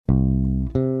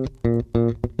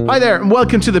Hi there, and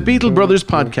welcome to the Beatle Brothers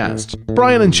podcast.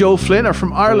 Brian and Joe Flynn are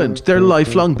from Ireland. They're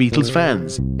lifelong Beatles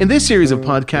fans. In this series of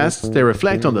podcasts, they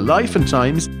reflect on the life and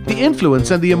times, the influence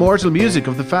and the immortal music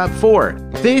of the Fab Four.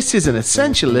 This is an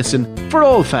essential listen for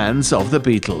all fans of the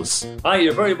Beatles. Hi,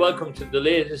 you're very welcome to the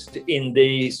latest in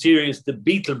the series, The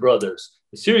Beatle Brothers,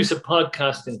 a series of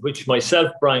podcasts in which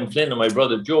myself, Brian Flynn, and my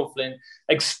brother Joe Flynn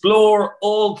explore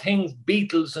all things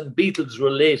Beatles and Beatles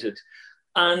related.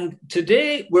 And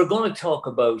today we're going to talk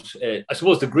about, I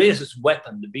suppose, the greatest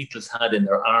weapon the Beatles had in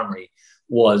their armory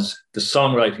was the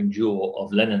songwriting duo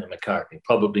of Lennon and McCartney,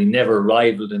 probably never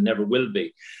rivaled and never will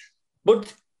be.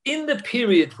 But in the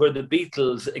period where the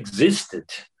Beatles existed,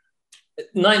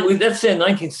 let's say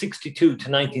 1962 to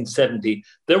 1970,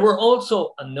 there were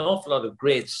also an awful lot of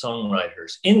great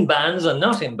songwriters in bands and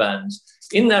not in bands.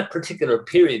 In that particular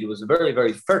period, it was a very,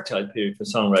 very fertile period for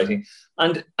songwriting.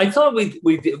 And I thought we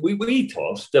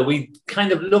thought that we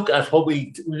kind of look at what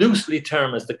we loosely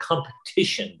term as the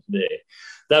competition today.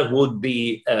 That would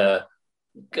be other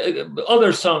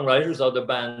songwriters, other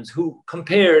bands who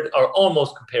compared or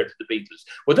almost compared to the Beatles.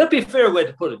 Would that be a fair way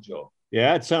to put it, Joe?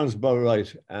 Yeah, it sounds about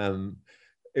right.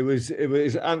 It was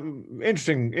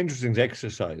interesting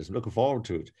exercise. Looking forward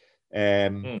to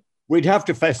it. We'd have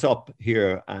to fess up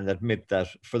here and admit that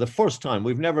for the first time,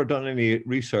 we've never done any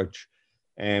research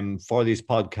for these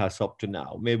podcasts up to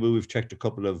now. Maybe we've checked a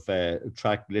couple of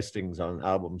track listings on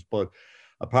albums, but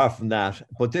apart from that,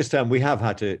 but this time we have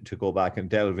had to go back and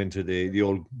delve into the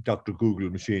old Dr. Google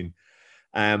machine.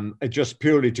 Just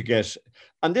purely to get,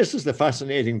 and this is the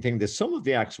fascinating thing, that some of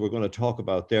the acts we're going to talk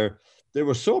about there, they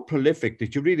were so prolific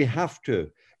that you really have to,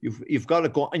 you've got to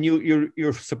go, and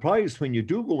you're surprised when you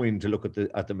do go in to look at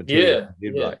the material.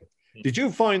 Yeah. Did you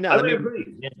find that? I would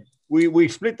agree. Yeah. We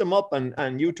split them up,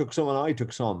 and you took some and I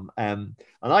took some, and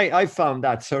I found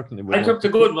that certainly. I took the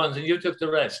good ones and you took the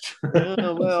rest.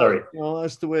 Yeah, well, sorry.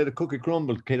 That's the way the cookie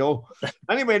crumbled, kiddo.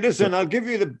 Anyway, listen, I'll give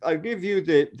you the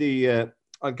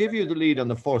lead on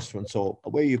the first one. So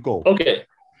away you go. Okay.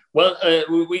 Well,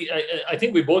 I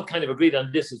think we both kind of agreed on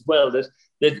this as well, that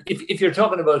if you're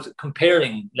talking about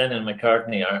comparing Lennon and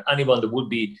McCartney or anyone that would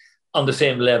be on the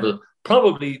same level,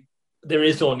 probably there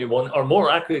is only one, or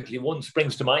more accurately, one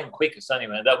springs to mind quickest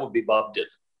anyway, and that would be Bob Dylan.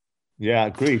 Yeah,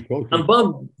 agreed. Totally. And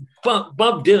Bob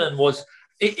Dylan was,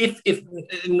 if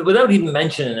without even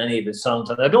mentioning any of his songs,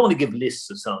 and I don't want to give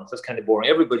lists of songs, that's kind of boring.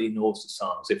 Everybody knows the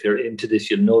songs. If you're into this,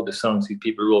 you'll know the songs these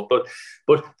people wrote.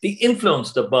 But the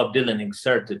influence that Bob Dylan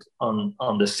exerted on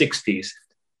the 60s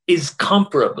is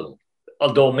comparable,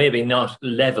 although maybe not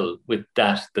level with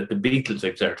that the Beatles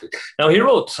exerted. Now, he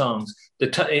wrote songs.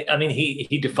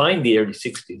 He defined the early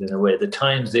 60s in a way. The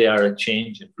times they are a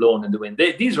change and blowing in the wind.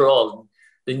 These are all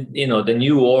the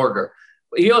new order.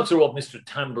 He also wrote Mr.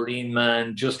 Tambourine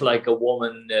Man, Just Like a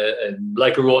Woman,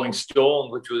 Like a Rolling Stone,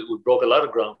 which broke a lot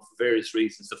of ground for various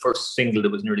reasons. The first single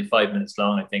that was nearly 5 minutes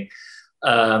long, I think.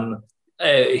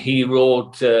 He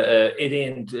wrote It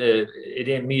Ain't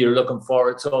Me You're Looking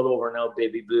For, It's All Over Now,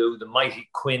 Baby Blue, The Mighty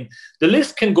Quinn. The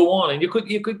list can go on, and you could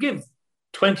give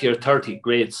 20 or 30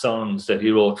 great songs that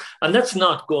he wrote, and that's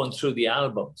not going through the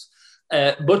albums.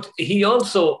 But he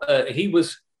also,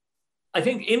 I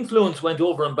think influence went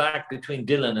over and back between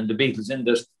Dylan and the Beatles in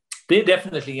this. They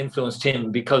definitely influenced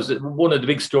him, because one of the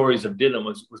big stories of Dylan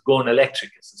was going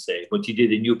electric, as to say, what he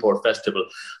did in Newport Festival.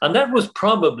 And that was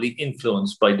probably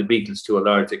influenced by the Beatles to a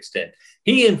large extent.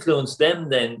 He influenced them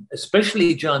then,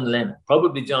 especially John Lennon,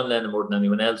 probably John Lennon more than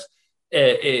anyone else,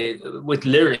 with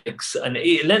lyrics. And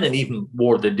Lennon even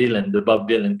wore the Bob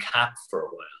Dylan cap for a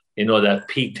while, that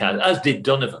peaked hat, as did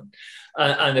Donovan.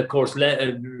 And of course,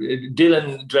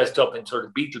 Dylan dressed up in sort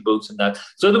of Beatle boots and that.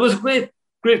 So there was great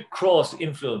cross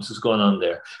influences going on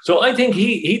there. So I think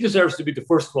he deserves to be the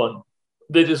first one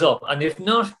that is up. And if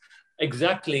not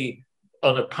exactly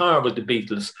on a par with the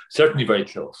Beatles, certainly very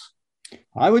close.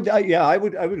 I would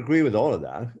agree with all of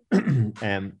that.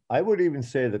 I would even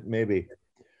say that maybe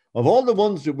of all the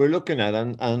ones that we're looking at,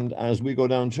 and as we go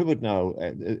down through it now,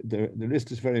 the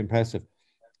list is very impressive.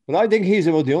 But I think he's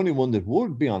about the only one that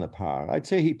would be on a par. I'd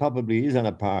say he probably is on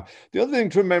a par. The other thing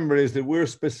to remember is that we're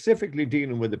specifically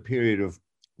dealing with a period of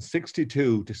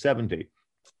 62 to 70.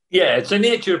 Yeah, it's a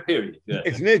nature period. Yeah.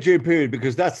 It's a nature period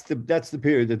because that's the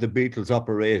period that the Beatles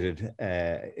operated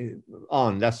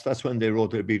on. That's when they wrote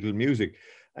their Beatle music.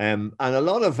 And a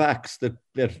lot of acts that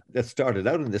started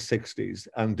out in the 60s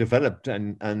and developed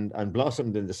and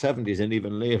blossomed in the 70s and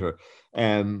even later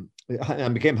and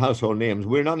became household names,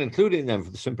 we're not including them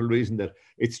for the simple reason that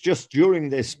it's just during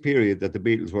this period that the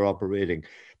Beatles were operating.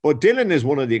 But Dylan is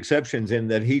one of the exceptions in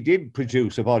that he did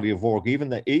produce a body of work,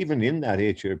 even in that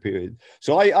 8-year period.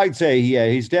 So I'd say, yeah,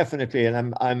 he's definitely,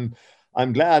 and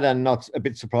I'm glad and not a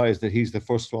bit surprised that he's the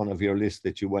first one of your list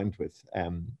that you went with.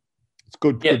 It's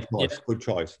good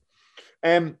choice.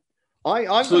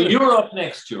 So you're up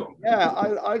next, Joe. Yeah,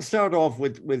 I'll start off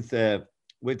with a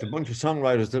bunch of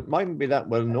songwriters that mightn't be that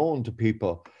well known to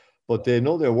people, but they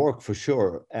know their work for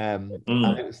sure. And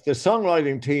it's the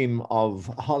songwriting team of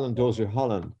Holland Dozier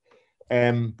Holland,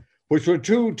 which were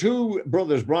two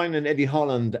brothers, Brian and Eddie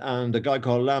Holland, and a guy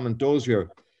called Lamont Dozier.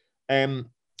 And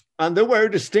they were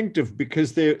distinctive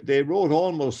because they wrote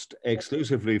almost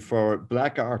exclusively for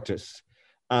black artists.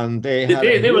 And they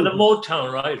were the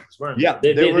Motown writers, weren't they? Yeah,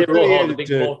 they were wrote all the big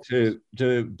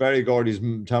to Barry Gordy's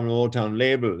Tamil Motown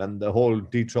label and the whole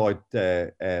Detroit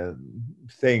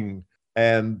thing.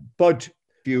 But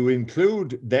if you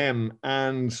include them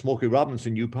and Smokey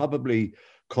Robinson, you probably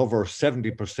cover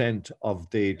 70% of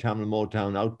the Tamil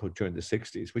Motown output during the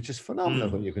 60s, which is phenomenal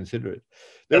when you consider it.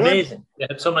 Amazing. They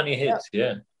had so many hits,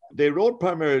 yeah. They wrote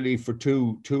primarily for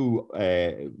two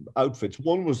outfits.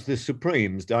 One was the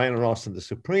Supremes, Diana Ross and the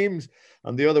Supremes,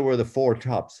 and the other were the Four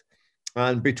Tops.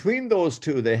 And between those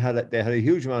two, they had a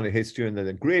huge amount of hits during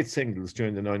the great singles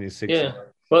during the 1960s. Yeah,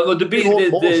 well,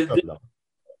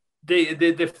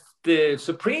 the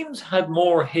Supremes had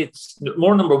more hits,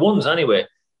 more number ones anyway,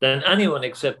 than anyone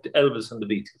except Elvis and the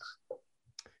Beatles.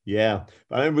 Yeah,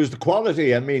 and it was the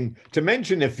quality. I mean, to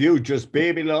mention a few, just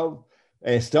Baby Love,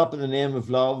 Stop in the Name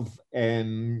of Love,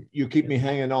 You Keep Me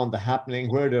Hanging On, The Happening,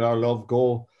 Where Did Our Love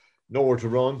Go, Nowhere to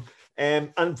Run.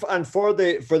 And for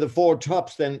the Four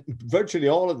Tops, then virtually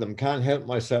all of them, Can't Help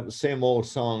Myself, the same old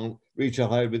song, Reach a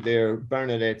High with Their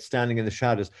Bernadette, Standing in the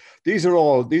Shadows. These are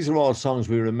all songs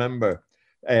we remember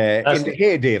in the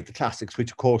heyday of the classics, which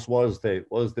of course was the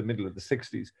middle of the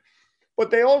 60s.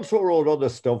 But they also wrote other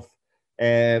stuff.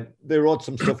 They wrote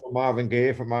some stuff for Marvin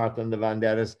Gaye, for Martha and the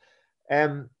Vandettas.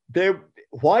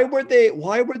 Why were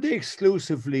they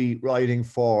exclusively writing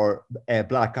for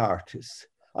black artists?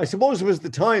 I suppose it was the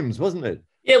times, wasn't it?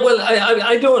 Yeah, well,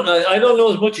 I don't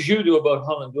know as much as you do about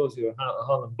Holland Dozier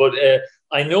Holland, but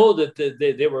I know that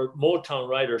they were Motown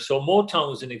writers. So Motown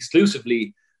was an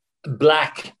exclusively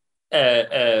black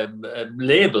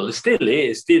label. It still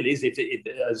is.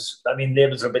 I mean,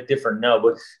 labels are a bit different now,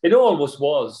 but it always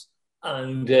was.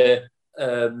 And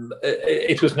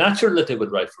it was natural that they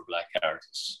would write for black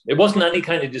artists. It wasn't any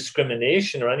kind of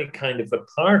discrimination or any kind of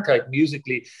apartheid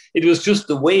musically. It was just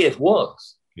the way it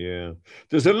was. Yeah.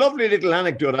 There's a lovely little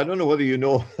anecdote. I don't know whether you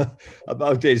know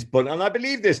about this, and I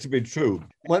believe this to be true.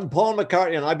 When Paul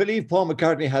McCartney, and I believe Paul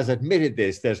McCartney has admitted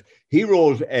this, that he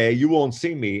wrote You Won't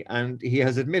See Me, and he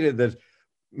has admitted that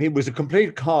he was a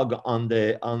complete cog on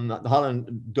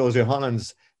Holland Dozier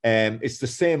Holland's It's the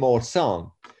Same Old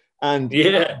Song. And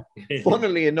yeah,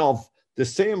 funnily enough, the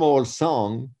Same Old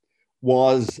Song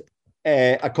was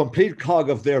a complete cog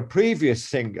of their previous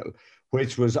single,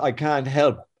 which was I Can't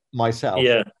Help Myself.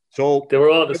 Yeah. So they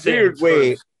were all the same. Weird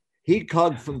way, he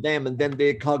cogged from them and then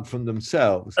they cogged from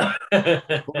themselves. But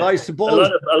I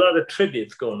suppose a lot of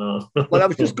tributes going on. Well, I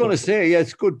was just going to say, yeah,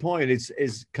 it's a good point.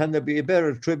 Is can there be a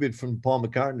better tribute from Paul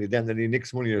McCartney than that he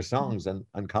nicks one of your songs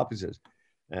and copies it?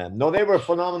 No, they were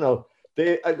phenomenal.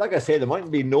 They, like I say, they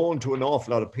mightn't be known to an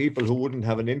awful lot of people who wouldn't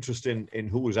have an interest in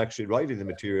who was actually writing the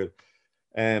material.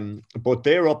 But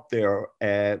they're up there,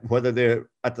 whether they're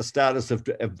at the status of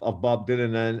Bob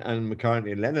Dylan and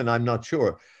McCartney and Lennon, I'm not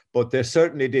sure. But they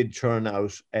certainly did churn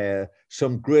out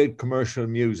some great commercial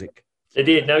music. They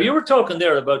did. Now, you were talking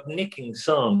there about nicking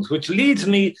songs, which leads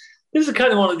me, this is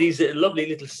kind of one of these lovely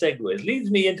little segues, leads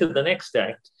me into the next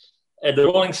act. The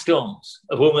Rolling Stones,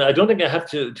 of whom I don't think I have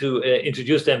to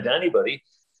introduce them to anybody.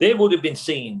 They would have been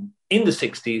seen in the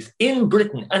 60s in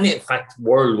Britain, and in fact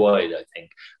worldwide, I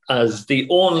think, as the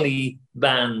only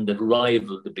band that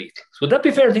rivaled the Beatles. Would that be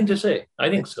a fair thing to say?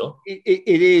 I think so. It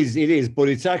is, but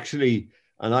it's actually,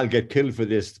 and I'll get killed for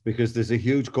this because there's a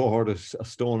huge cohort of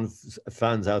Stone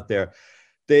fans out there.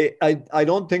 I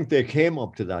don't think they came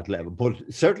up to that level, but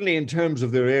certainly in terms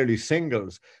of their early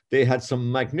singles, they had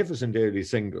some magnificent early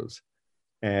singles.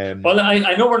 Well,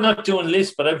 I know we're not doing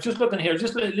lists, but I'm just looking here.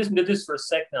 Just listen to this for a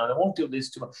sec now. I won't do this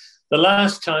too much. The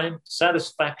Last Time,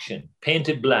 Satisfaction,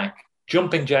 Painted Black,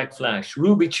 Jumping Jack Flash,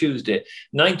 Ruby Tuesday,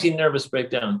 19 Nervous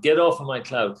Breakdown, Get Off of My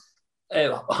Cloud,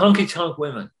 Honky Tonk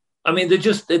Women. I mean,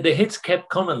 the hits kept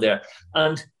coming there.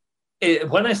 And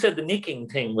when I said the nicking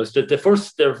thing was that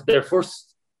their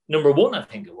first number one, I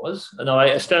think it was. Now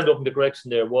I stand up in the correction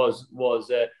there was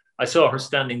I saw her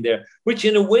standing there, which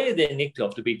in a way they nicked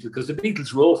off the Beatles because the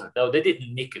Beatles wrote it. Now, they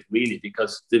didn't nick it really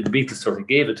because the Beatles sort of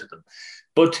gave it to them.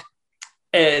 But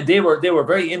they were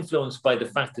very influenced by the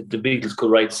fact that the Beatles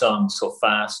could write songs so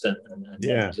fast,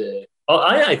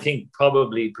 I think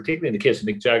probably, particularly in the case of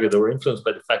Mick Jagger, they were influenced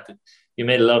by the fact that you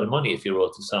made a lot of money if you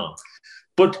wrote the song.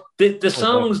 But the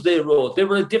songs they wrote, they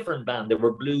were a different band. They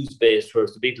were blues based,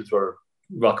 whereas the Beatles were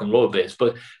rock and roll based.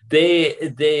 But the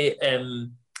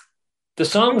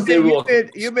songs they wrote.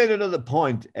 You made another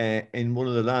point in one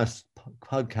of the last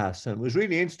podcasts, and it was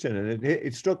really interesting, and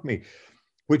it struck me,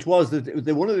 which was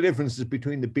that one of the differences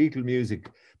between the Beatles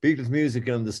music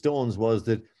and the Stones was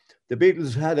that the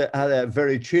Beatles had a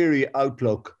very cheery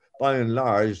outlook, by and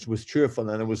large, was cheerful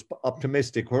and it was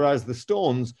optimistic, whereas the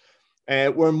Stones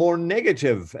were more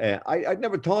negative. I'd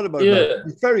never thought about that.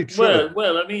 It's very true.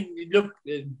 Well, I mean, look,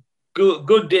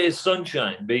 Good Day's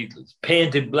Sunshine, Beatles,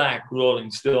 Painted Black,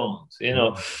 Rolling Stones. You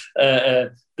know,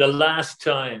 The Last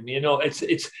Time. You know,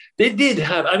 they did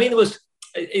have. I mean,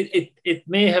 it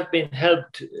may have been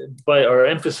helped by or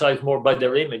emphasized more by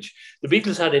their image. The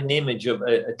Beatles had an image of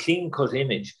a clean-cut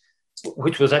image,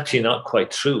 which was actually not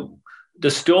quite true.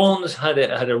 The Stones had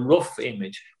a rough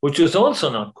image, which was also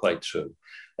not quite true.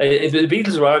 The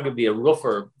Beatles were arguably a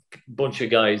rougher bunch of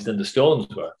guys than the Stones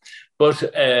were, but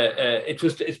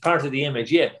it's part of the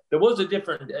image. Yeah, there was a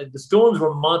different. The Stones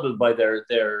were modelled by their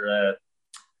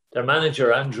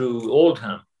manager Andrew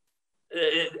Oldham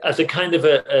as a kind of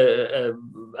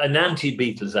an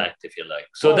anti-Beatles act, if you like.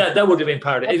 So that would have been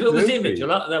part of it. It was image. A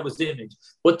lot of that was the image,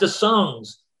 but the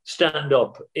songs stand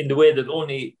up in the way that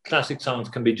only classic songs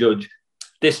can be judged.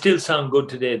 They still sound good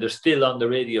today. They're still on the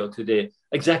radio today,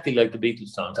 exactly like the Beatles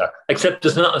songs are, except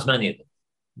there's not as many of them.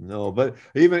 No, but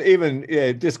even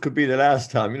this could be the last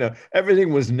time. You know,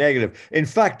 everything was negative. In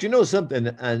fact, you know something,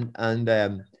 and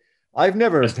I've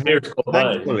never,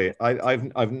 thankfully,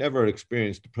 I've never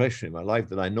experienced depression in my life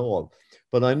that I know of,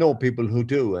 but I know people who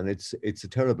do, and it's a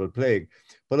terrible plague.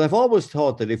 But I've always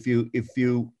thought that if you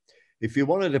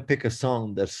wanted to pick a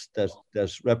song that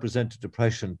represented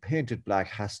depression, Painted Black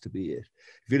has to be it.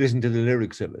 If you listen to the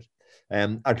lyrics of it,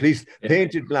 at least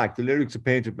Painted Black, the lyrics of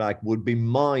Painted Black would be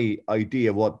my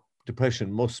idea of what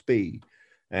depression must be,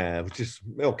 which is,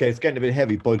 okay, it's getting a bit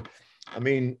heavy, but I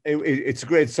mean, it's a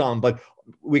great song, but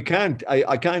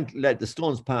I can't let the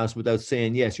Stones pass without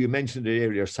saying, yes, you mentioned it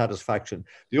earlier, Satisfaction.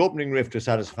 The opening riff to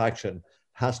Satisfaction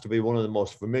has to be one of the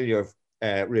most familiar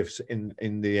riffs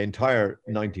in the entire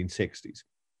 1960s.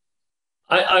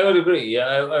 I would agree. Yeah,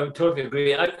 I would totally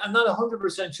agree. I'm not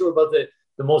 100% sure about the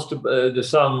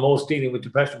song most dealing with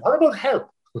depression. What about Help?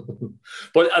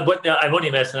 but I'm only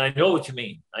messing. I know what you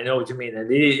mean. And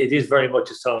it is very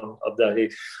much a song of that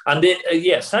age. And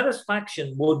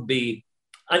Satisfaction would be,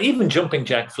 and even Jumping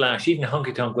Jack Flash, even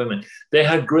Honky Tonk Women, they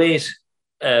had great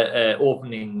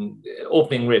opening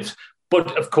riffs.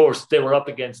 But of course, they were up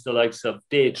against the likes of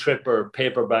Day Tripper,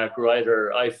 Paperback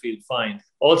Writer, I Feel Fine,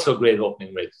 also great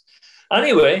opening riffs.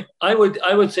 Anyway, I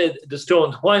would say the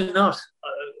Stones, while not,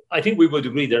 I think we would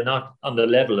agree they're not on the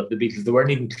level of the Beatles. They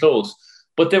weren't even close,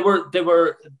 but they were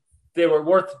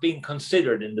worth being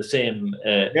considered in the same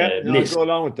list. I'll go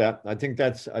along with that. I think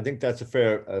that's a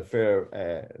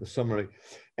fair summary.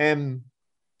 Then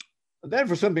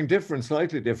for something different,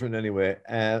 slightly different anyway,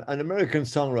 an American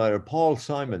songwriter, Paul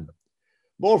Simon,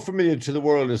 more familiar to the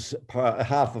world as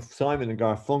half of Simon and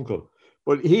Garfunkel.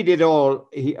 But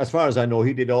as far as I know,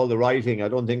 he did all the writing. I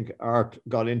don't think Art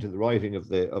got into the writing of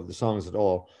the songs at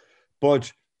all.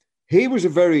 But we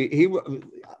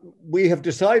have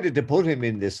decided to put him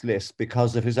in this list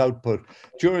because of his output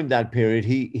during that period.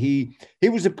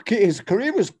 His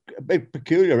career was a bit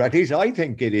peculiar. At least I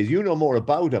think it is. You know more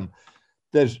about him.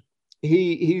 That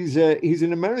he's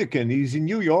an American. He's a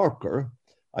New Yorker,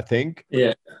 I think.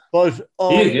 Yeah. But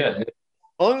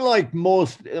unlike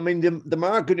most, I mean, the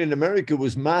market in America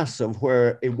was massive,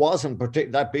 where it wasn't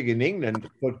that big in England.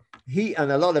 But he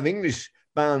and a lot of English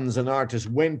bands and artists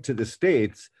went to the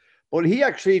States. But he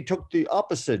actually took the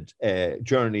opposite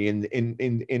journey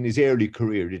in his early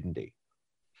career, didn't he?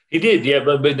 He did, yeah.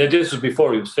 But this was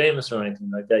before he was famous or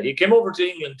anything like that. He came over to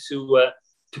England to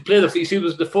play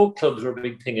the folk clubs were a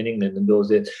big thing in England in those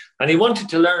days, and he wanted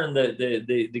to learn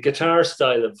the guitar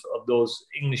style of those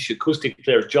English acoustic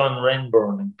players, John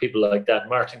Renbourn and people like that,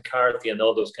 Martin Carthy and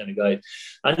all those kind of guys.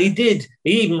 And he did.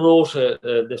 He even wrote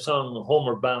the song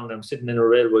 "Homeward Bound." I'm sitting in a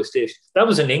railway station. That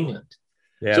was in England.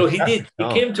 Yeah, so he did. He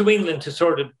came to England to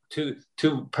sort of to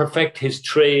perfect his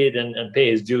trade and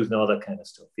pay his dues and all that kind of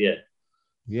stuff. Yeah.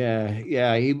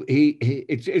 Yeah.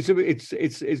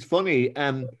 It's funny.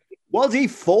 Was he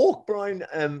folk, Brian?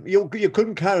 You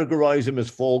couldn't categorize him as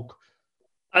folk.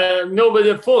 No,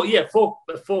 but folk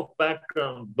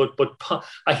background, but pop.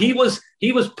 He was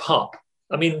pop.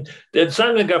 I mean, the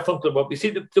Simon & Garfunkel, but you see,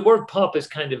 the word pop is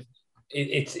kind of,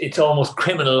 it's almost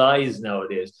criminalized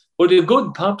nowadays. But a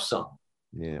good pop song,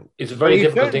 it's a very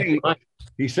difficult thing to write.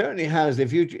 He certainly has.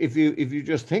 If you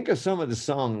just think of some of the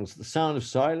songs, The Sound of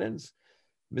Silence,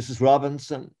 Mrs.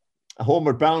 Robinson,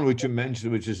 Homeward Bound, which you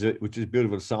mentioned, which is a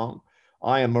beautiful song.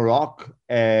 I Am a Rock.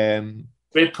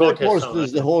 Great protest. Of course, song,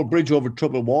 there's the whole Bridge Over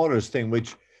Troubled Waters thing,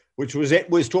 which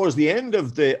was towards the end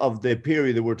of the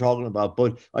period that we're talking about.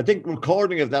 But I think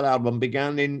recording of that album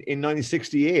began in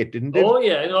 1968, didn't it? Oh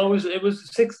yeah, no, it was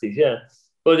the 60s, yeah.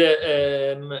 But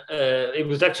it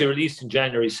was actually released in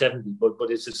January 70, but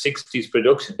it's a 60s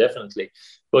production, definitely.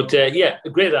 But yeah, a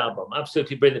great album,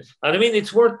 absolutely brilliant. And I mean,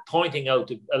 it's worth pointing out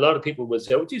that a lot of people will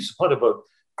say, what about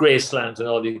Graceland and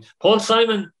all these? Paul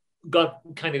Simon got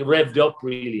kind of revved up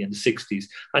really in the 60s,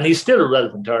 and he's still a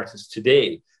relevant artist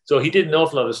today. So he did an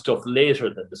awful lot of stuff later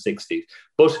than the 60s.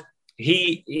 But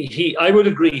he I would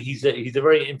agree, he's a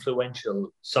very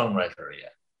influential songwriter, yeah.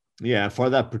 Yeah, for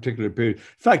that particular period. In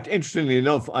fact, interestingly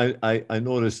enough, I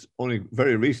noticed only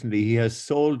very recently he has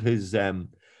sold his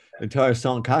entire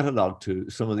song catalog to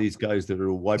some of these guys that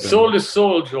are wiping. Sold his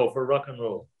soul, Joe, for rock and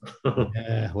roll.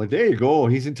 Yeah, well, there you go.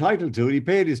 He's entitled to it. He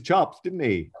paid his chops, didn't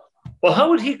he? Well, how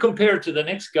would he compare to the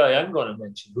next guy I'm going to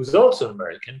mention, who's also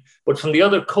American, but from the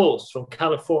other coast, from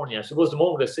California? I suppose the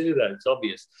moment I say that, it's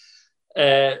obvious.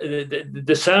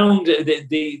 The sound,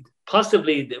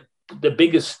 possibly the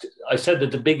biggest, I said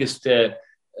that the biggest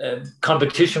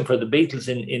competition for the Beatles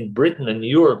in Britain and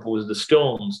Europe was the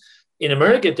Stones. In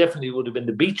America, it definitely would have been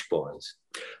the Beach Boys.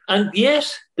 And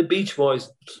yes, the Beach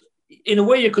Boys, in a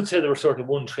way you could say they were sort of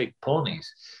one-trick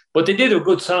ponies, but they did a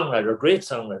good songwriter, a great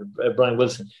songwriter, Brian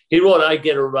Wilson. He wrote I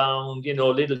Get Around,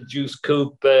 Little Juice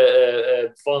Coupe,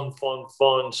 Fun,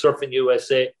 Surfing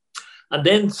USA. And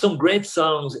then some great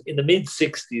songs in the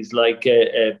mid-60s, like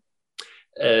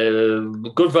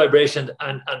Good Vibration,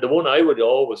 and the one I would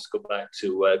always go back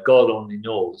to, God Only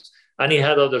Knows. And he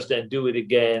had others then, Do It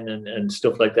Again and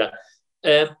stuff like that.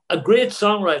 A great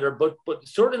songwriter, but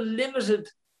sort of limited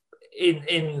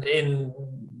in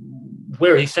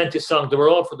where he sent his songs. They were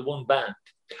all for the one band.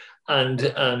 And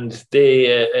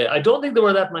they, I don't think there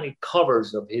were that many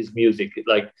covers of his music.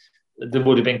 Like there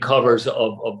would have been covers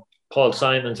of Paul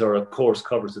Simon's or, of course,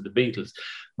 covers of the Beatles.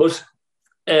 But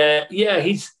yeah,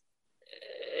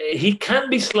 he can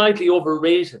be slightly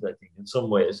overrated, I think, in some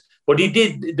ways. But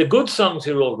the good songs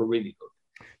he wrote were really good.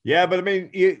 Yeah, but I mean,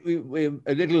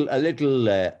 a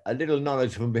little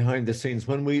knowledge from behind the scenes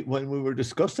when we were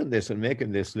discussing this and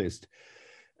making this list.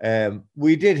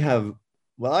 We did have,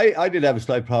 well, I did have a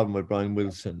slight problem with Brian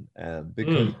Wilson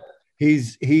because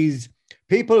he's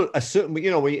people assume,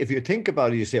 if you think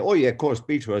about it, you say, oh yeah, of course,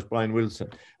 Beach Boys, Brian Wilson,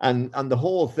 and the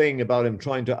whole thing about him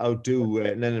trying to outdo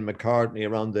Lennon and McCartney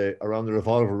around the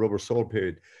Revolver Rubber Soul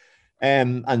period,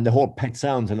 and the whole Pet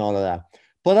Sounds and all of that.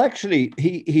 But actually,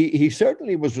 he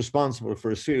certainly was responsible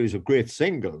for a series of great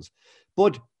singles.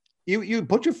 But you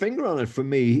put your finger on it for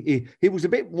me. He was a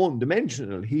bit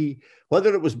one-dimensional.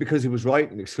 Whether it was because he was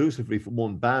writing exclusively for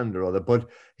one band or other, but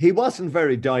he wasn't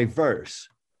very diverse.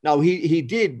 Now, he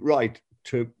did write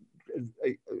to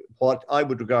what I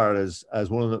would regard as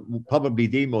one of the, probably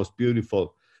the most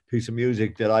beautiful piece of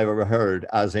music that I've ever heard,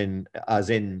 as in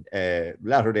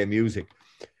latter-day music.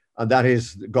 And that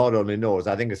is God Only Knows.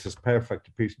 I think it's as perfect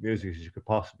a piece of music as you could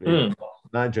possibly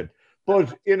imagine.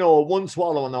 But, One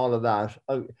Swallow and all of that,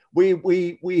 we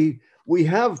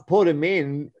have put him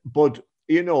in, but,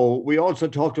 we also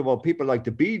talked about people like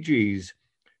the Bee Gees,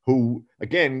 who,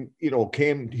 again,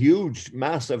 came huge,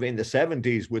 massive in the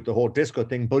 70s with the whole disco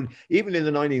thing. But even in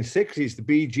the 1960s, the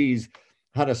Bee Gees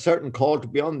had a certain call to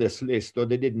be on this list, or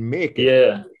they didn't make it.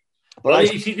 Yeah.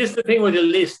 But you see, this is the thing with the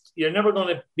list. You're never going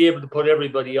to be able to put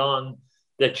everybody on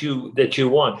that you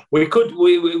want. We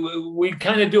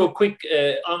kind of do a quick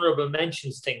honorable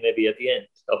mentions thing maybe at the end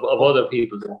of other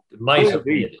people that might have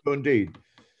made it. Indeed.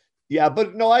 Yeah,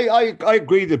 but no, I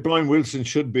agree that Brian Wilson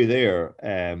should be there.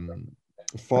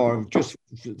 For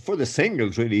the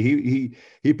singles, really,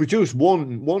 he produced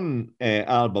one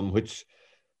album, which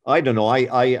I don't know.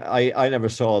 I never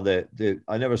saw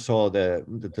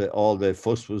all the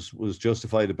fuss was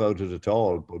justified about it at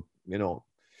all. But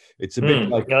it's a bit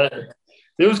like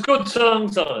there was good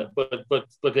songs on it, but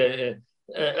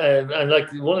and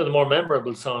like one of the more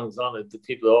memorable songs on it that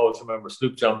people always remember,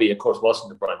 Sloop John B, of course,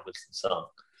 wasn't a Brian Wilson song.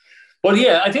 But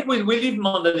yeah, I think we'll leave him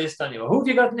on the list anyway. Who have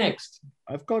you got next?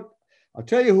 I'll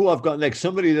tell you who I've got next.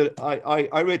 Somebody that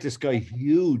I rate this guy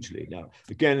hugely. Now,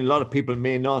 again, a lot of people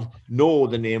may not know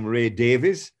the name Ray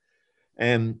Davies,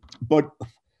 but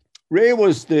Ray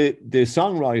was the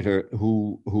songwriter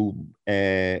who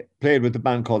played with the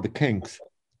band called the Kinks.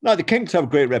 Now, the Kinks have a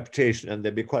great reputation and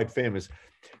they'd be quite famous,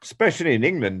 especially in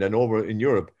England and over in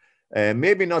Europe.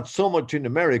 Maybe not so much in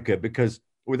America, because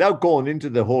without going into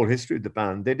the whole history of the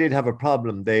band, they did have a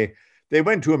problem. They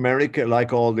went to America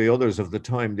like all the others of the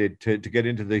time did to get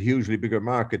into the hugely bigger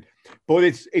market. But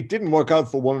it didn't work out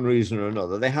for one reason or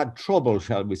another. They had trouble,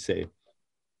 shall we say.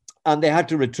 And they had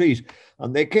to retreat,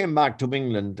 and they came back to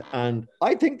England, and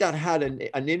I think that had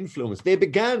an influence. They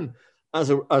began as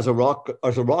a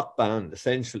rock band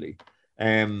essentially,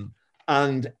 and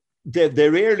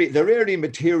their early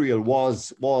material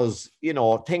was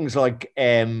things like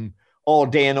All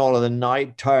Day and All of the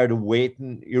Night, Tired of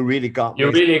Waiting, You Really Got Me.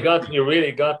 You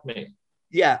really got me.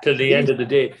 Yeah, till the end of the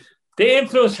day. They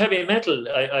influenced heavy metal.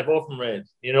 I've often read,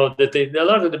 that a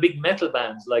lot of the big metal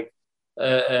bands like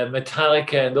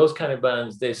Metallica and those kind of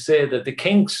bands, they say that the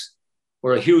Kinks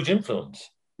were a huge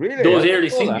influence. Really? Those early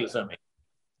singles, I mean.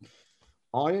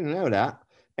 Oh, I didn't know that.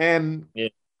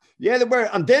 Yeah, they were.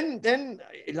 And then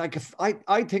like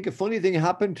I think a funny thing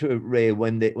happened to Ray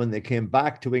when they came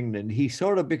back to England. He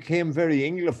sort of became very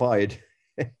Anglified.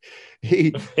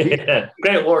 Great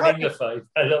word, Anglified.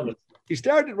 I love it. He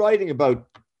started writing about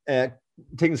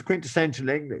things quintessential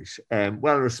English,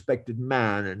 well-respected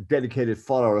man and dedicated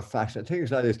follower of fashion,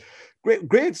 things like this.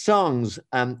 Great songs,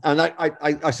 and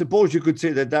I suppose you could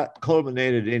say that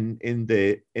culminated in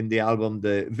the album,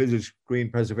 the Village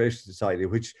Green Preservation Society,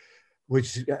 which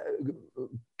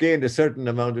gained a certain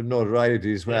amount of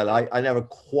notoriety as well. I never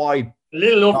quite a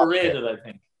little overrated, I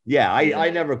think. Yeah,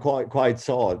 I never quite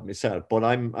saw it myself, but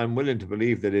I'm willing to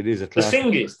believe that it is a classic. The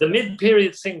singles, the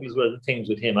mid-period singles were the things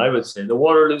with him, I would say. The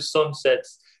Waterloo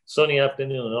Sunsets, Sunny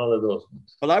Afternoon, all of those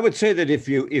ones. Well, I would say that if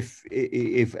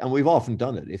and we've often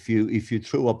done it, if you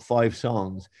threw up 5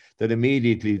 songs that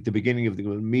immediately at the beginning of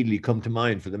will immediately come to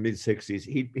mind for the mid-60s,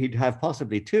 he'd have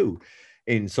possibly 2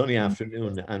 in Sunny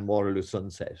Afternoon and Waterloo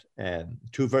Sunset.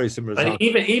 2 very similar songs. And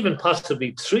even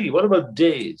possibly 3. What about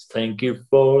Days? Thank You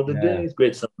for the Days.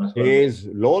 Great song as well. Days.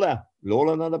 Lola,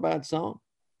 not a bad song.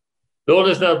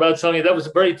 Lola's not a bad song. That was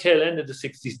the very tail end of the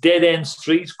 60s. Dead End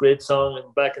Street, great song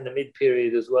back in the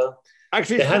mid-period as well.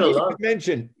 Actually, it's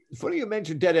funny you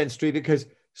mentioned Dead End Street, because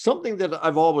something that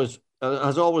I've always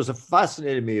has always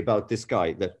fascinated me about this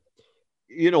guy, that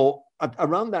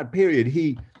around that period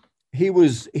he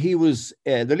was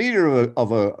the leader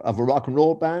of a rock and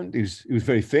roll band. He was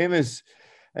very famous.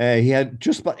 He had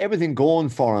just about everything going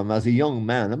for him as a young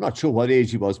man. I'm not sure what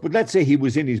age he was, but let's say he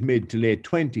was in his mid to late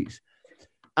 20s.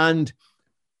 And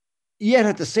yet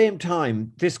at the same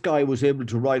time, this guy was able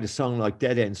to write a song like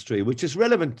Dead End Street, which is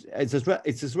relevant. It's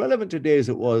as relevant today as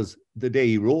it was the day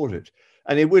he wrote it.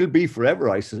 And it will be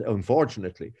forever,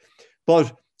 unfortunately.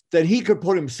 But that he could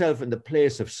put himself in the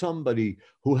place of somebody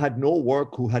who had no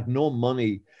work, who had no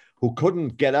money, who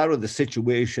couldn't get out of the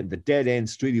situation, the dead end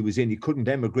street he was in. He couldn't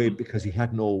emigrate because he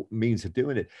had no means of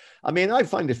doing it. I mean, I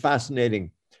find it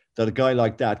fascinating that a guy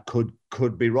like that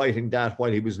could be writing that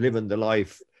while he was living the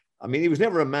life. I mean, he was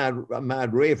never a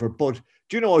mad raver, but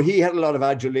he had a lot of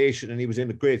adulation and he was in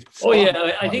a great spot. Oh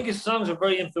yeah, I think his songs are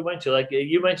very influential. Like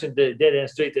you mentioned the Dead End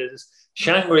Street, there's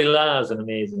Shangri-La is an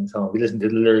amazing song. We listened to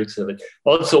the lyrics of it.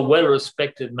 Also,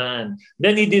 Well-Respected Man.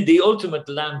 Then he did the ultimate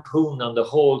lampoon on the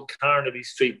whole Carnaby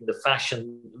Street in the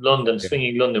fashion London,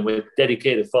 swinging London, with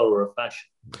Dedicated Follower of Fashion.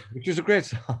 Which is a great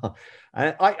song.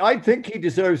 I think he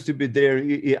deserves to be there.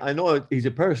 I know he's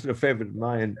a personal favorite of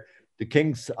mine. The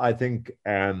Kinks, I think,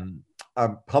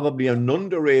 are probably an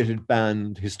underrated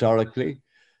band historically.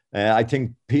 I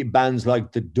think bands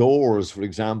like The Doors, for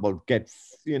example,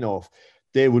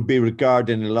 they would be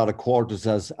regarded in a lot of quarters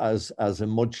as a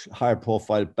much higher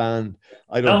profile band.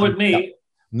 Not with me.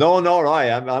 No, right.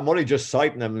 I'm only just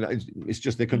citing them. It's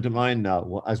just they come to mind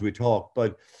now as we talk.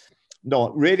 But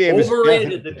no, really,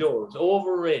 overrated. The Doors,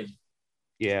 overrated.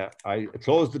 Yeah, I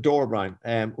closed the door, Brian.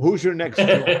 Who's your next?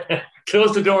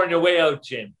 Close the door on your way out,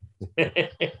 Jim.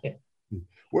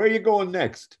 Where are you going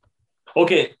next?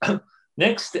 Okay,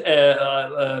 next,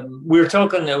 we're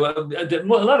talking a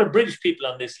lot of British people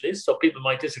on this list, so people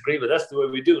might disagree, but that's the way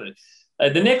we're doing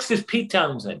it. The next is Pete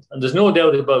Townsend, and there's no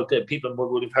doubt about that. People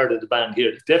would have heard of the band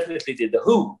here. They definitely did. The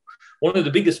Who, one of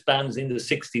the biggest bands in the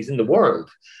 60s in the world.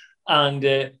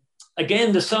 And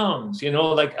again, the songs,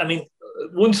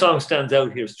 one song stands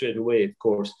out here straight away, of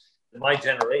course, My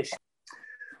Generation.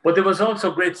 But there was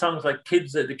also great songs like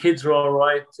Kids, The Kids Are All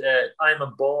Right, I'm a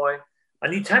Boy.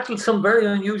 And he tackled some very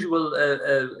unusual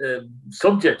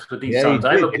subjects with these songs.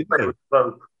 I'm a boy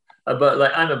about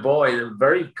like I'm a Boy, a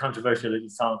very controversial little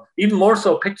song. Even more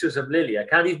so, Pictures of Lily. I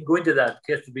can't even go into that.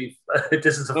 It has to be.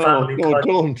 This is a family. No,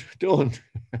 don't.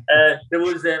 There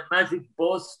was a Magic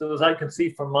Bus. There was I Can See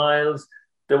for Miles.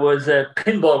 There was a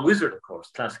Pinball Wizard, of course,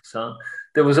 classic song.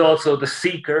 There was also The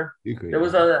Seeker. There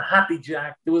was a Happy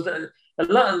Jack. There was a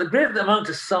great amount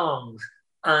of songs,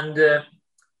 and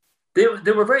they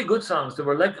were very good songs. They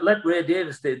were like Ray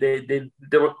Davis. They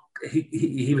were.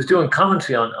 He was doing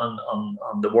commentary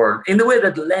on the world in the way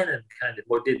that Lennon kind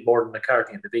of did more than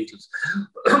McCartney and the Beatles.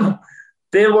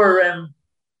 They were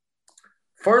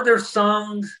further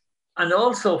songs, and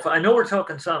also I know we're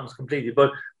talking songs completely,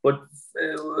 but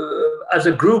as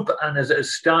a group and as a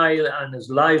style and as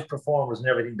live performers and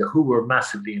everything, the Who were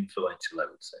massively influential, I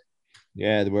would say.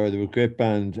 Yeah, they were a great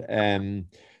band.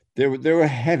 They were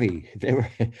heavy. They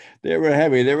were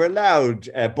heavy. They were loud.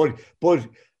 But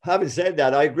having said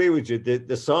that, I agree with you.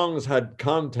 The songs had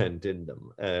content in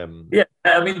them. Yeah,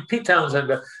 I mean, Pete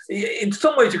Townsend. In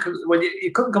some ways, you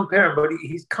couldn't compare him, but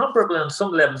he's comparable on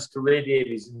some levels to Ray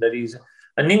Davies in that he's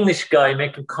an English guy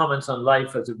making comments on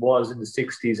life as it was in the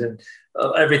 60s and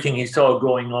everything he saw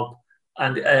growing up,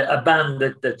 and a band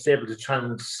that's able to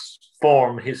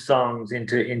transform his songs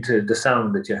into the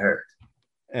sound that you heard.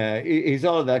 He's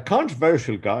all that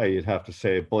controversial guy, you'd have to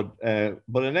say, but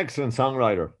an excellent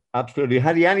songwriter. Absolutely.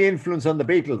 Had he any influence on the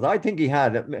Beatles? I think he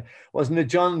had. Wasn't it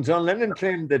John Lennon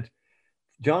claimed that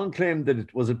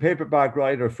it was a paperback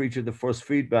writer featured the first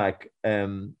feedback.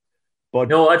 But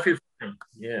no, I Feel Fine.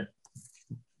 Yeah.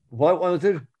 What was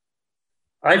it?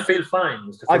 I Feel Fine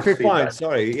was the first I Feel feedback. Fine,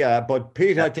 sorry. Yeah, but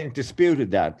Pete, I think,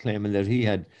 disputed that, claiming that he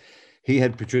had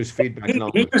produced feedback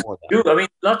long before that. I mean,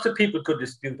 lots of people could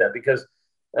dispute that because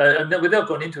without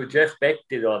going into it, Jeff Beck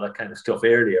did all that kind of stuff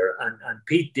earlier, and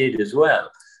Pete did as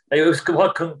well. It was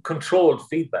what controlled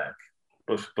feedback,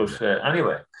 but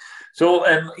anyway. So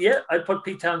I put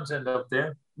Pete Townsend up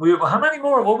there. How many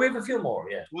more? Well, we have a few more.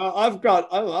 Yeah. Well, I've got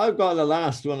a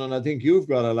last one, and I think you've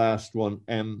got a last one.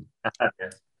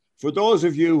 For those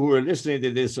of you who are listening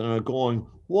to this and are going,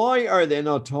 why are they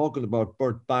not talking about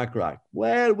Burt Bacharach?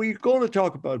 Well, we're going to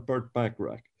talk about Burt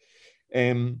Bacharach.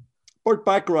 Burt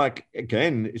Bacharach,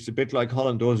 again, it's a bit like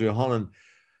Holland Dozier Holland.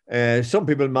 Some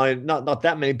people might, not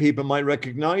that many people might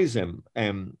recognize him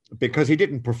because he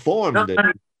didn't perform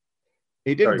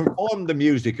perform the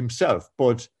music himself,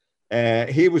 but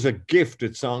he was a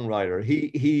gifted songwriter.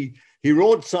 He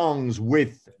wrote songs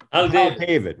with Hal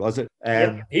David, was it?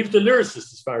 He was the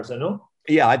lyricist, as far as I know.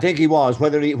 Yeah, I think he was.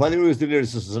 Whether he was the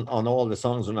lyricist on all the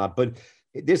songs or not, but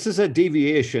this is a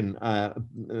deviation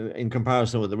in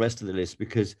comparison with the rest of the list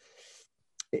because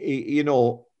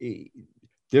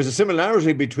there's a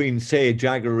similarity between, say,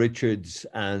 Jagger Richards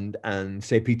and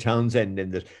say Pete Townsend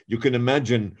in that you can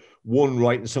imagine one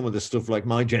writing some of the stuff like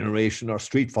My Generation or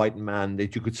Street Fighting Man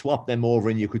that you could swap them over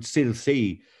and you could still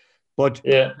see. But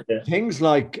things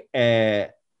like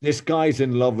This Guy's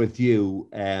in Love with You,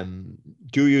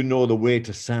 Do You Know the Way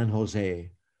to San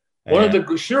Jose?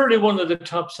 Surely one of the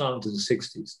top songs of the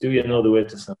 60s. Do You Know the Way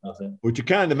to San Jose? But you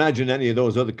can't imagine any of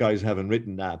those other guys having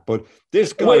written that. But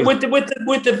this guy, with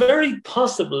the very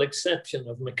possible exception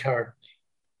of McCartney.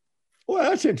 Well,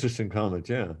 that's an interesting comment.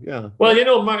 Yeah. Well,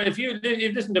 if you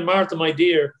listen to Martha, My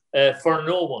Dear, For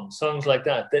No One, songs like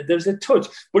that, there's a touch,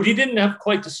 but he didn't have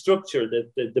quite the structure,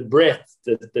 the breadth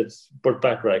that Burt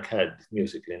Bacharach had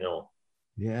musically. No.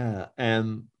 Yeah.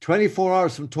 24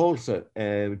 Hours from Tulsa,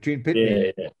 Gene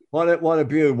Pitney. Yeah. What a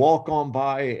beauty. Walk On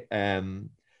By.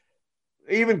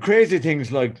 Even crazy things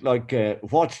like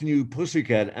What's New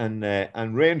Pussycat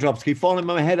and Raindrops Keep Falling on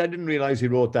My Head. I didn't realize he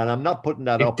wrote that. I'm not putting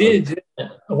that up. He did.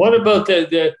 What about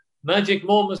the Magic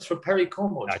Moments for Perry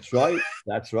Como? That's right.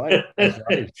 That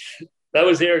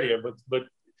was earlier, but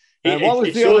what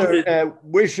was the other?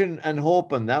 Wishing and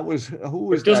Hoping. That was who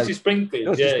was Dusty that?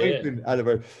 Springfield.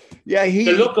 Springfield. Yeah,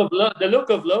 the look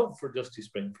of love for Dusty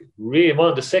Springfield. Really one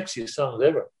of the sexiest songs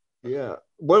ever. Yeah.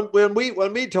 When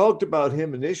we talked about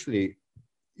him initially,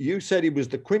 you said he was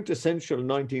the quintessential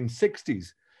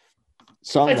 1960s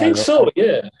songwriter. I think so.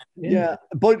 Yeah.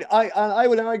 But I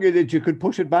would argue that you could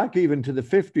push it back even to the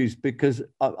 50s because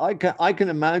I can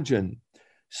imagine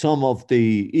some of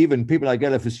the even people like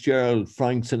Ella Fitzgerald,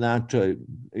 Frank Sinatra,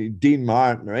 Dean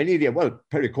Martin, or any of them. Well,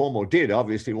 Perry Como did,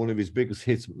 obviously, one of his biggest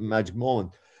hits, Magic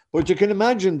Moment. But you can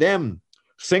imagine them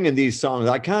singing these songs.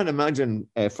 I can't imagine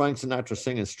Frank Sinatra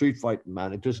singing Street Fighting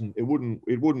Man. It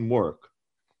wouldn't work.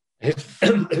 It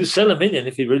would sell a million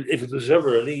if it was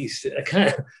ever released.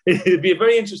 It'd be a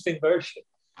very interesting version.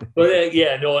 But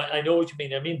I know what you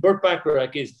mean. I mean, Burt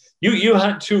Bacharach is you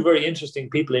had two very interesting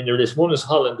people in your list. One is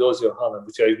Holland Dozier Holland,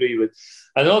 which I agree with,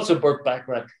 and also Burt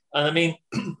Bacharach. And I mean,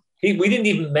 we didn't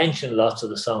even mention lots of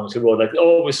the songs he wrote. Like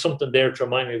Always Something There to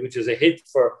Remind Me, which is a hit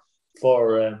for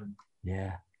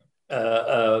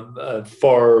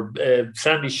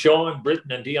Sandy Shaw in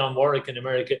Britain and Dionne Warwick in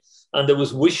America. And there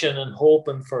was Wishing and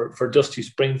Hoping for Dusty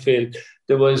Springfield.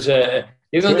 There was,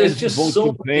 there's just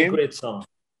so many great songs.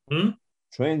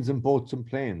 Trains and Boats and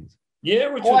Planes.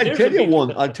 Yeah, I'll tell you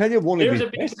one. There's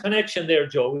a big connection there,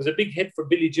 Joe. It was a big hit for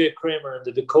Billy J. Kramer and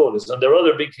the Dakotas, and their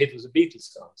other big hit was a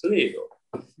Beatles song. So there you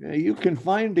go. Yeah, you can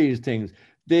find these things.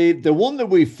 The one that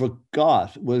we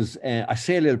forgot was I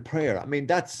Say a Little Prayer. I mean,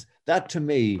 that to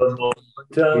me.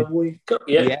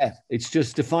 It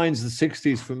just defines the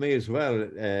 60s for me as well.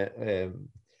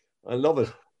 I love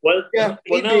it. Well, yeah,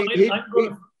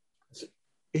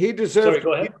 he deserves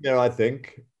to be there, I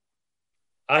think.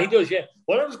 He does, yeah.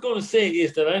 What I was going to say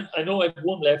is that I know I have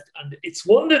one left, and it's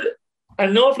one that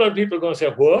an awful lot of people are going to say,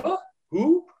 what?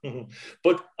 Who?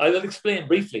 But I will explain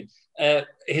briefly.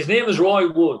 His name is Roy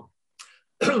Wood,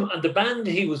 and the band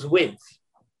he was with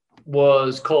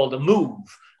was called The Move.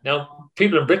 Now,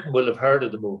 people in Britain will have heard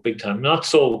of The Move big time, not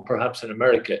so perhaps in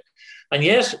America. And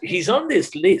yes, he's on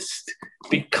this list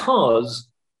because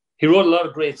he wrote a lot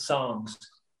of great songs.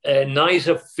 Night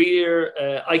of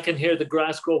Fear, I Can Hear the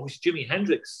Grass Grow, which Jimi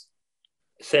Hendrix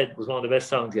said was one of the best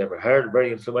songs he ever heard,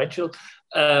 very influential.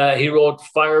 He wrote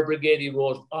Fire Brigade, he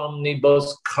wrote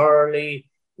Omnibus, Curly.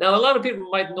 Now, a lot of people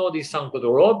might know these songs, but they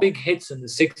were all big hits in the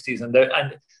 60s, and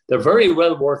they're very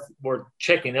well worth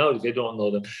checking out if you don't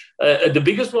know them. The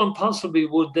biggest one possibly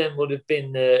would have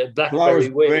been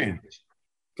Blackberry Way.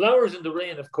 Flowers in the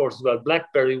Rain, of course, as well.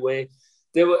 Blackberry Way.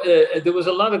 There was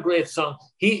a lot of great songs.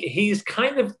 He's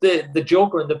kind of the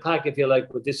joker in the pack, if you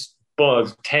like, with this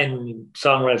 10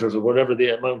 songwriters or whatever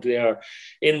the amount they are,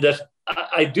 in that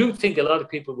I do think a lot of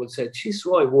people would say, geez,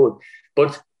 Roy Wood.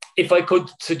 But if I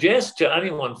could suggest to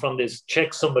anyone from this,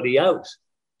 check somebody out,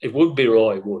 it would be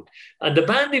Roy Wood. And the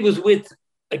band he was with,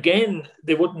 again,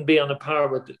 they wouldn't be on a par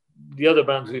with the other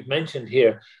bands we've mentioned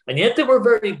here. And yet they were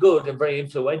very good and very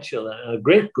influential and a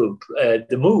great group,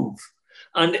 The Move.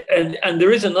 And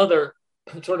there is another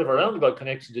sort of a roundabout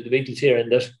connection to the Beatles here, in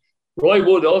that Roy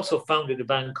Wood also founded a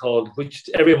band which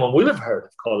everyone will have heard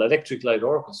of, called Electric Light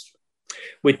Orchestra,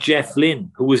 with Jeff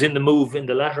Lynne, who was in The Move in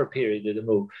the latter period of The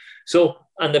Move. So,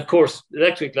 and of course,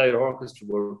 Electric Light Orchestra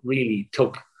really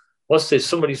took, what's this?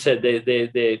 Somebody said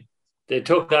they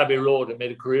took Abbey Road and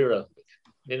made a career out of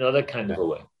it, that kind of a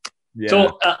way. Yeah.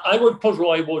 So I would put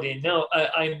Roy Wood in. Now,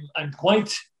 I'm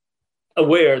quite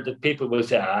aware that people will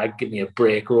say, give me a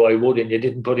break, Roy Wood, and you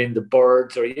didn't put in the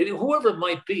Birds or whoever it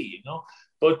might be,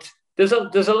 But there's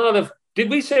a lot of. Did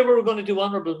we say we were going to do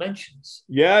honourable mentions?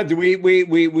 Yeah, we.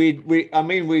 I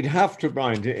mean, we'd have to,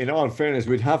 Brian. In all fairness,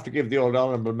 we'd have to give the old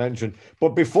honourable mention.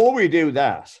 But before we do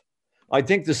that, I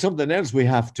think there's something else we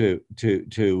have to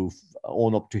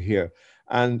own up to here.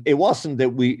 And it wasn't that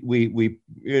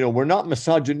we're not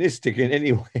misogynistic in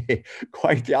any way.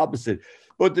 Quite the opposite.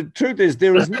 But the truth is,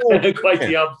 there is no quite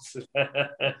the opposite.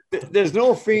 There's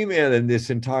no female in this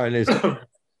entire list.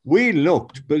 We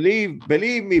looked, believe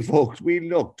me, folks. We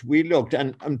looked,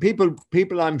 and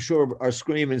people, I'm sure, are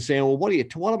screaming, saying, "Well,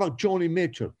 what about Joni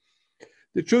Mitchell?"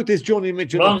 The truth is, Joni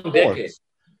Mitchell,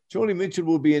 Joni Mitchell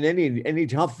will be in any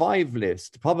top 5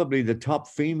 list, probably the top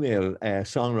female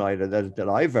songwriter that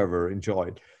I've ever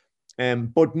enjoyed,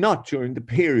 but not during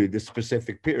the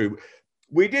specific period.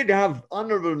 We did have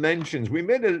honourable mentions. We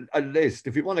made a list.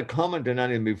 If you want to comment on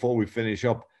anything before we finish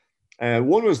up,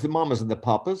 one was the Mamas and the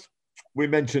Papas. We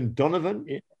mentioned Donovan.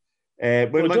 We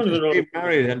mentioned Dave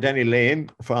Marriott and Denny Lane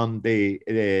from the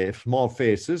Small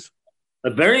Faces. A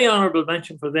very honourable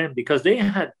mention for them, because they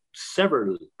had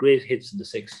several great hits in the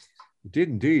 60s. Did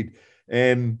indeed.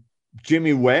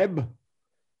 Jimmy Webb.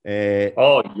 Big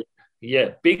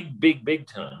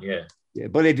time, yeah. Yeah,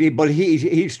 but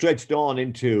he stretched on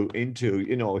into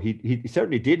he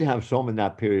certainly did have some in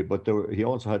that period, but he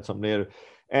also had some later.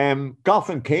 Gough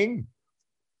and King,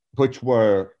 which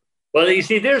were, well, you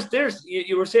see, there's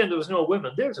you were saying there was no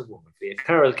women. There's a woman for you,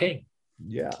 Carole King.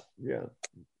 Yeah.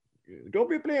 Don't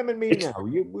be blaming me now.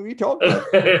 We talked about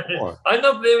it before. I'm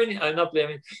not blaming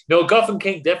you. No, Gough and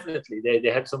King, definitely. They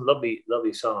had some lovely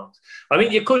songs. I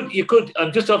mean, you could.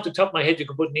 I'm just off the top of my head. You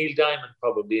could put Neil Diamond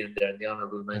probably in there in the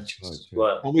honourable mentions as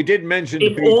well. And we did mention,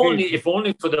 if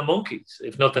only for the Monkees,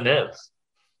 if nothing else.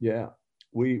 Yeah,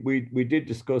 we did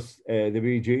discuss the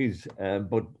Bee Gees,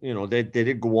 but they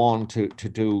did go on to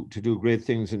do great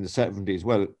things in the 70s.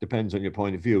 Well, it depends on your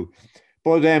point of view,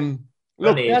 but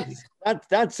look,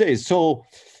 that's it. So,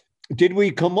 did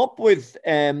we come up with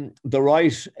the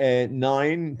right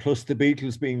 9 plus the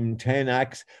Beatles being 10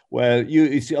 acts? Well,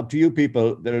 it's up to you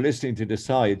people that are listening to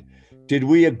decide. Did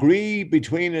we agree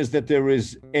between us that there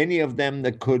is any of them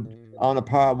that could on a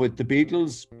par with the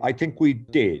Beatles? I think we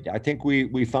did. I think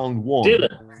we found one.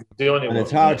 Dylan, the only one. And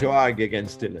it's hard to argue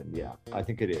against Dylan. Yeah, I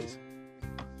think it is.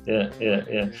 Yeah.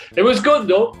 It was good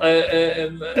though.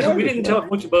 We didn't talk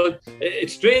much about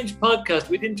it's strange podcast.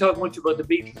 We didn't talk much about the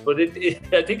Beatles, but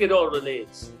I think it all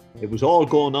relates. It was all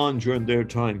going on during their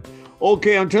time.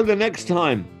 Okay, until the next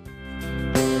time.